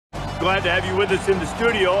glad to have you with us in the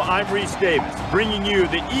studio. I'm Reese Davis, bringing you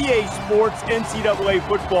the EA Sports NCAA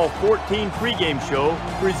Football 14 pregame show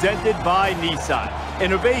presented by Nissan.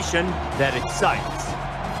 Innovation that excites.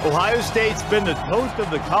 Ohio State's been the host of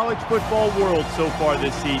the college football world so far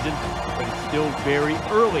this season, but it's still very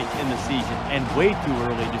early in the season and way too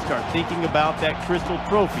early to start thinking about that Crystal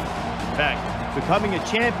Trophy. In fact, becoming a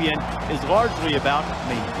champion is largely about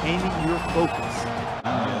maintaining your focus.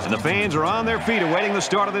 And the fans are on their feet awaiting the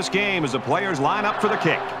start of this game as the players line up for the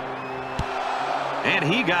kick. And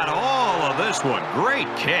he got all of this one. Great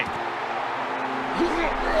kick.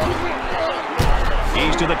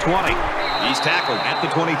 He's to the 20. He's tackled at the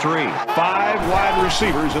 23. 5 wide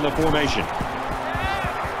receivers in the formation.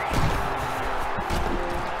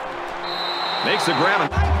 Makes the grab.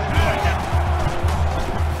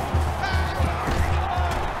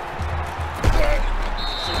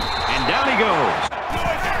 And down he goes.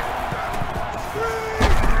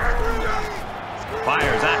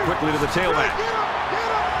 Fires that quickly to the tailback.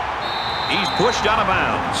 He's pushed out of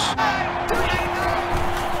bounds.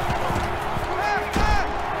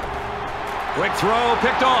 Quick throw,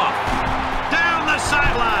 picked off. Down the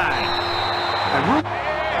sideline.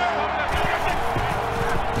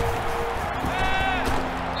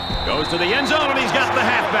 Goes to the end zone, and he's got the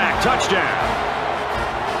halfback. Touchdown.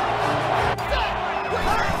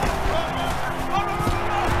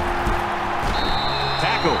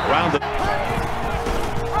 Tackle around the...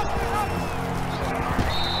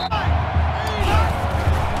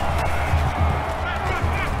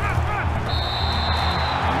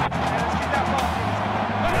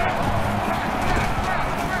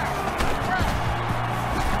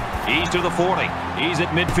 He's to the 40. He's at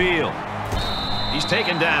midfield. He's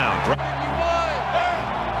taken down.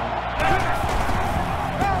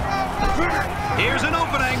 Here's an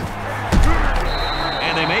opening.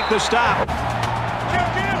 And they make the stop.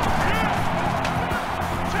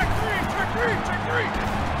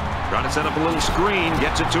 Trying to set up a little screen.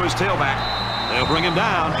 Gets it to his tailback. They'll bring him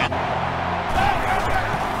down.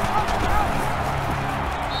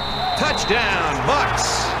 Touchdown,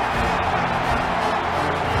 Bucks.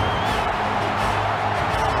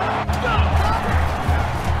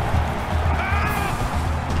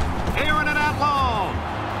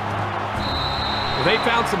 They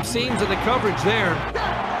found some seams in the coverage there.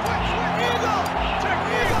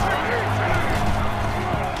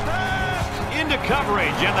 Into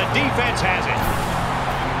coverage, and the defense has it.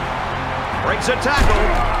 Breaks a tackle.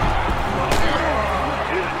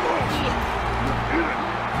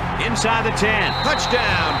 Inside the 10.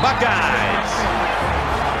 Touchdown, Buckeyes.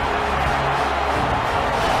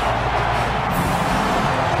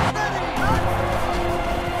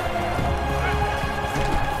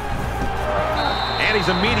 And he's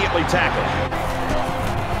immediately tackled.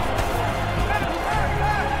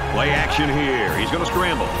 Play action here. He's going to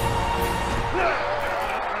scramble.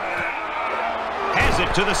 Has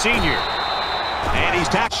it to the senior. And he's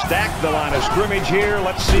stacked the line of scrimmage here.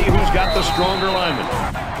 Let's see who's got the stronger lineman.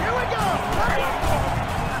 Here we go.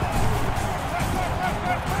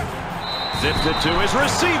 Zipped it to his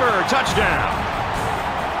receiver. Touchdown.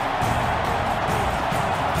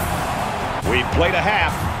 We've played a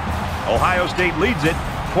half. Ohio State leads it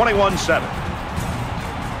 21-7.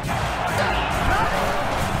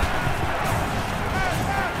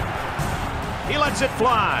 He lets it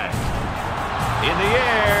fly. In the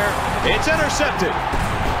air, it's intercepted.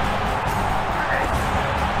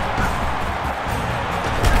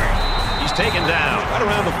 He's taken down right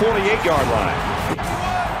around the 48-yard line.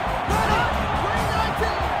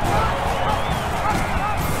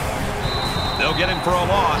 They'll get him for a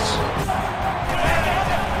loss.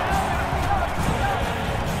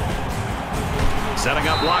 Setting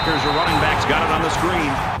up blockers, or running backs got it on the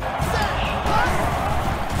screen.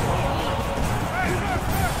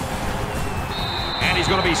 And he's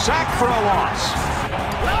going to be sacked for a loss.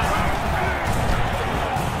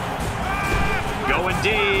 Going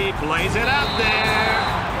deep, lays it out there.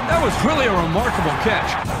 That was really a remarkable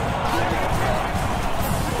catch.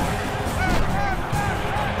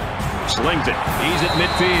 Slings it. He's at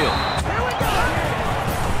midfield.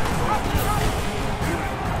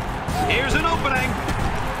 Here's an opening.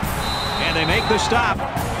 And they make the stop.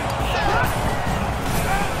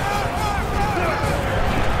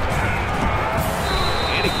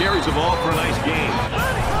 And he carries the ball for a nice gain.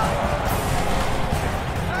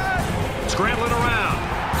 Scrambling around.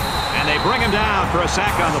 And they bring him down for a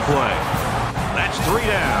sack on the play. That's 3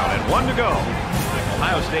 down and 1 to go.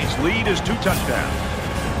 Ohio State's lead is 2 touchdowns.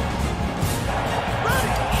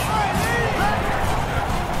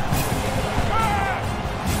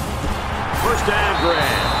 First down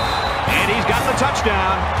grab. And he's got the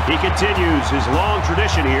touchdown. He continues his long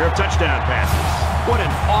tradition here of touchdown passes. What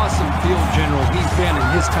an awesome field general he's been in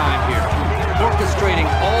his time here. Orchestrating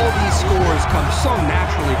all these scores comes so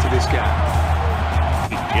naturally to this guy.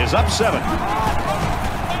 He is up 7.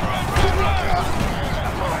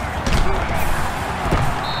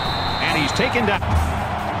 And he's taken down.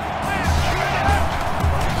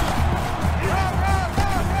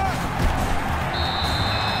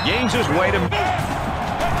 Gains his way to...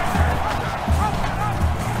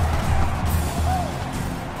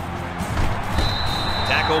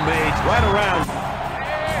 Tackle made right around.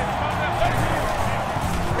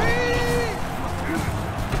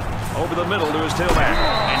 Over the middle to his tailback.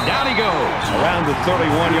 And down he goes around the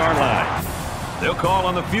 31-yard line. They'll call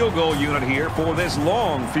on the field goal unit here for this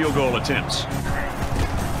long field goal attempts.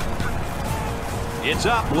 It's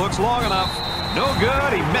up, looks long enough. No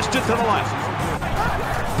good, he missed it to the left.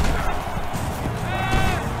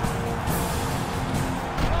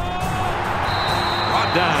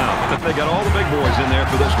 Brought down. They got all the big boys in there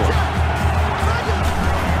for this one.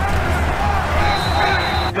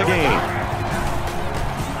 The game.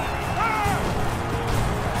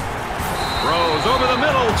 Throws over the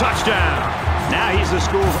middle, touchdown. Now he's the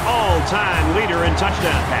school's all-time leader in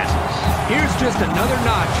touchdown passes. Here's just another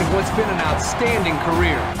notch in what's been an outstanding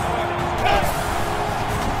career.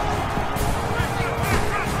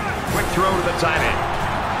 Quick throw to the tight end.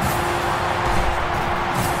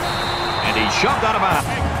 And he's shoved out of bounds.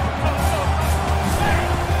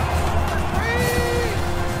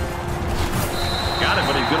 Got it,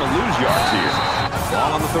 but he's going to lose yards here.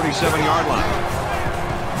 Ball on the 37-yard line.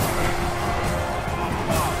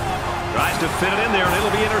 Tries to fit it in there, and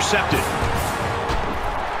it'll be intercepted.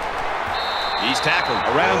 He's tackled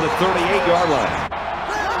around the 38-yard line.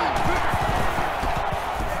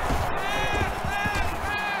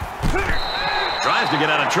 Tries to get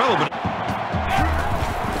out of trouble, but...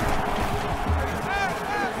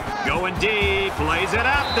 Going deep, plays it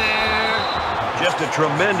out there. Just a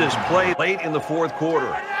tremendous play late in the fourth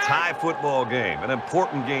quarter. Tie football game, an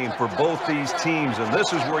important game for both these teams, and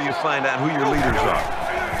this is where you find out who your leaders are.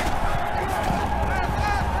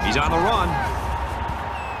 He's on the run.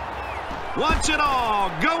 Wants it all.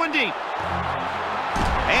 Going deep.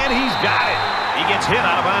 And he's got it. He gets hit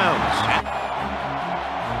out of bounds.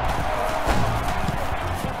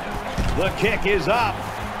 The kick is up.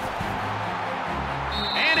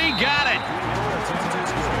 And he got it.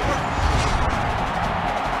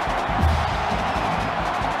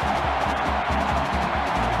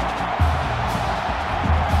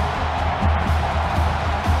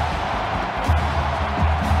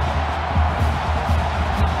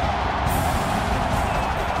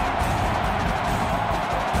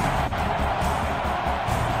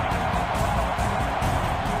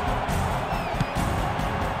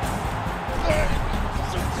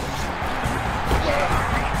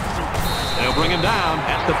 Bring him down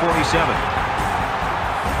at the 47.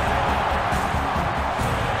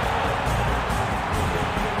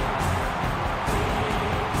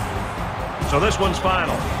 So this one's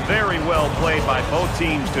final. Very well played by both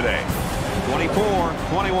teams today.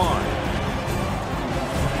 24-21.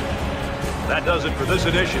 That does it for this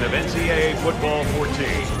edition of NCAA Football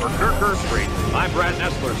 14. For Kirk Herbstreit, I'm Brad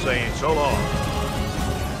Nessler saying so long.